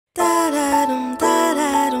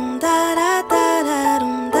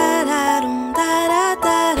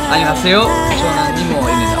안녕하세요. 저는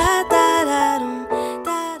이모입니다.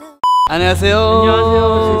 안녕하세요.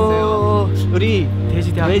 안녕하세요. 우리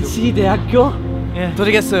돼지 대학교 예.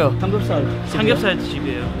 도착했어요. 삼겹살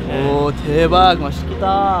집이에요. 오 대박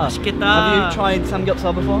맛있겠다. 맛있겠다. Have you tried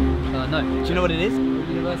samgyeopsal before? No. Do you know what it is?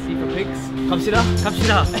 University for pigs. 갑시다.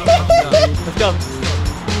 갑시다. Let's go.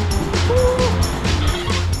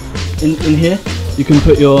 In here, you can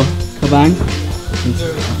put your kabang.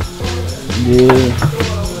 Yeah.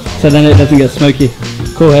 So then it doesn't get smoky.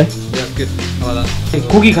 Cool, eh? Yeah, good. I like that.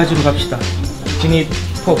 고기 가지러 갑시다. 지니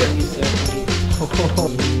포크.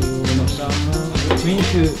 We need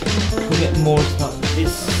to get more stuff.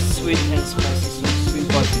 It's sweet and spicy. Sweet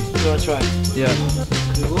spicy. You wanna try? Yeah.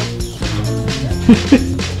 그리고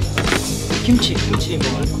김치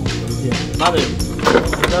먹을 거. Yeah. 마늘.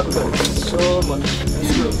 Love so much.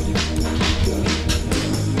 Let's go.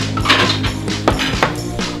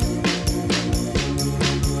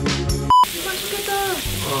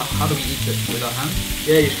 How do we eat it? With our hands?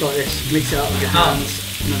 Yeah, you just got this. Mix it up with your hands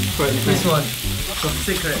and then throw it in the This pan. one.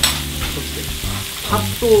 Secret.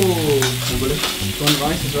 밥도 먹을래? Do you want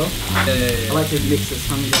rice as well? Yeah. I like to mix the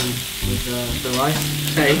samgyang with the rice.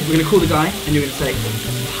 Okay, we're going to call the guy and you're going to say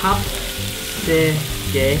밥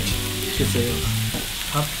세개 주세요.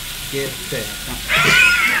 밥 세 개.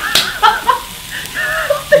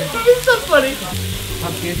 It's so funny.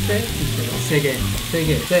 밥 세 주세요. 세 개.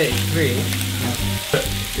 Say 3.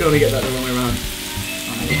 You don't want to get that the wrong way around.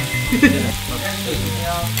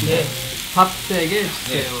 네. 밥 세 개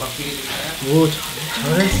주세요. 밥 세 개 주세요. 오,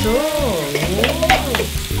 잘했어.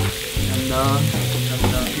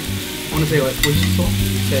 감사합니다. Want to say like 맛있어?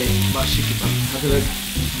 Say 맛있겠다. Have a look.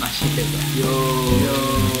 맛있겠다. Yo.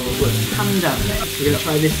 삼장. We're gonna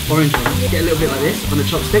try this orange one. Get a little bit like this on the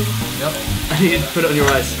chopstick. Yep. And you put it on your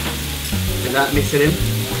rice. Like that. Mix it in.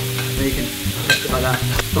 Then you can test it like that.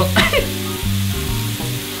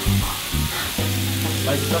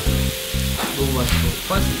 맛있어? 너무 맛있어.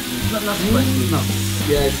 Spicy? Not spicy. No.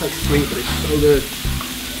 Yeah, it's like sweet, but it's so good.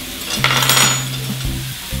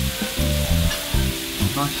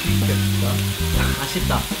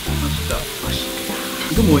 맛있다.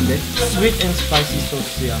 이거 뭐인데? Sweet and spicy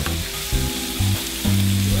소스야.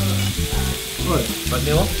 헐.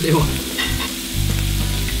 매워? 매워.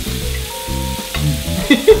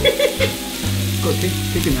 이거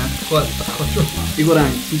되게 좋아. 이거랑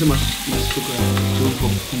진짜 맛있을 거야. 좋은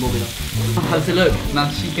방법이다. How does it look?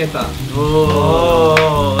 맛있겠다. 오,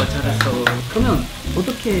 잘했어. 그러면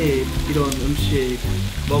어떻게 이런 음식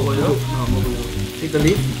먹어요? 먹어요. Take the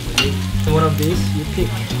leaf. One of these, you pick.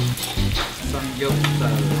 삼겹살.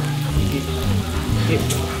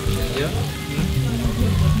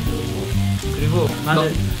 그리고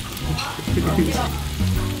마늘.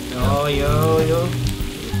 요.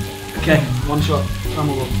 Okay, one shot. 다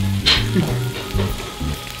먹어.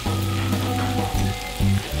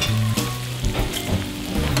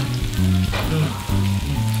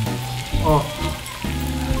 Oh.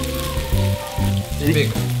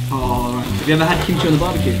 Big. Oh, right. Have you ever had kimchi on the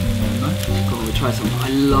barbecue? No. Go on, try some. I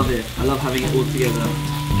love it. I love having it all together.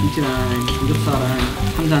 김치랑 삼겹살랑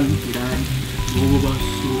삼장이랑 너무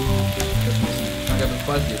맛있어. I got the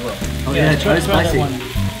spicy as well. Oh yeah, try the spicy.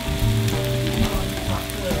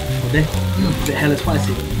 Oh, there. A bit hella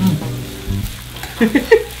spicy.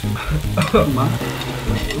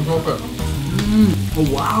 Oh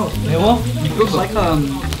wow. 매워? It's like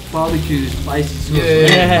barbecue spicy sauce.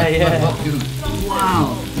 Yeah.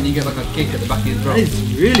 Wow. And you get like a kick at the back of your throat. That is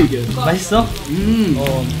really good. 맛있어?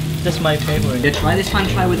 That's my favorite. Yeah, try this one.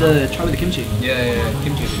 Try with the kimchi. Yeah.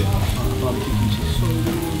 Kimchi. Barbecue kimchi. So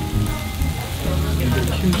good.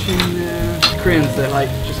 Kimchi in there. Koreans, they like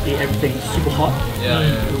just eat everything super hot. Yeah.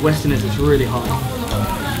 The Westerners, it's really hot.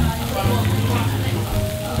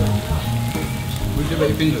 Would you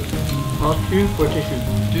like finger? Spoon or tissue?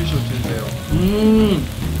 Tissue 주세요.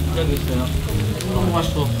 여기 있어요. 너무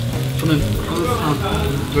맛있어. 저는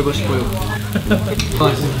한국산 먹고 싶어요.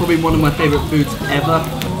 This is probably one of my favorite foods ever.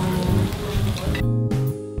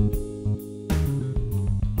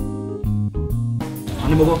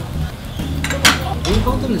 많이 먹어. We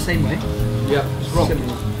hold them the same way. Yeah, it's wrong.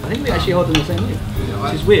 I think we actually hold them the same way.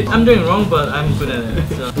 Which is weird. I'm doing wrong, but I'm good at it.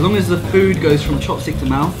 So. As long as the food goes from chopstick to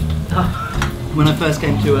mouth. When I first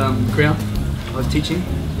came to Korea, I was teaching,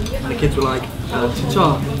 and the kids were like,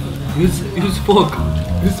 "Teacher, use fork,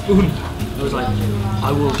 use spoon." I was like,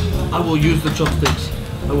 I will use the chopsticks.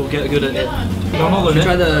 I will get good at it. Should we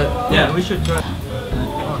try the? Yeah, we should try.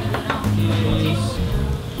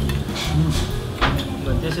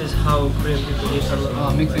 But this is how Korean people eat a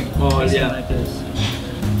lot. mixing. yeah. Like this.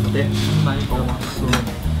 어때? 맛있어.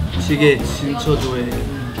 되게 진짜 좋아해.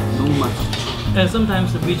 너무 많아. And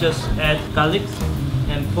sometimes we just add garlic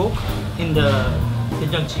and pork in the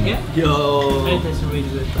된장찌개. Yo, And it tastes really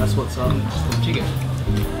good. that's what's up. Chicken.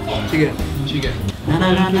 Chicken. Chicken.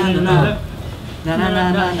 나나나나나.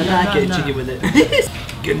 나나나나나. Get chicken with it.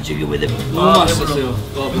 Get chicken with it. 너무 아, 맛있었어요.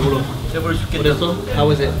 배불러. 배부르 죽겠다. 어땠어? How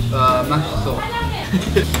was it? 맛있어.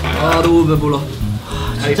 너무 배불러.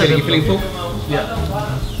 Are you feeling full? Yeah.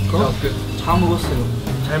 That was good. 다 먹었어요.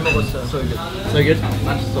 잘 먹었어요. So good. So good?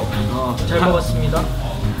 맛있어. 잘 먹었습니다.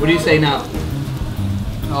 What do you say now?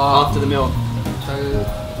 After the meal? 잘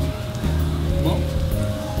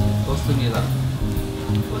먹었습니다.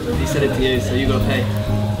 He said it to you, so you gotta pay.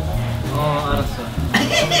 알았어.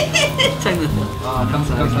 장난.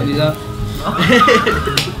 감사합니다.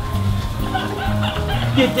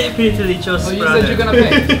 You definitely chose Oh, you said you're gonna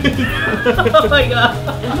pay. Oh my god.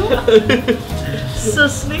 So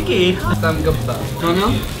sneaky. 삼겹살.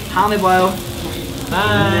 그러면 다음에 봐요. Bye.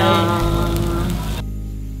 안녕.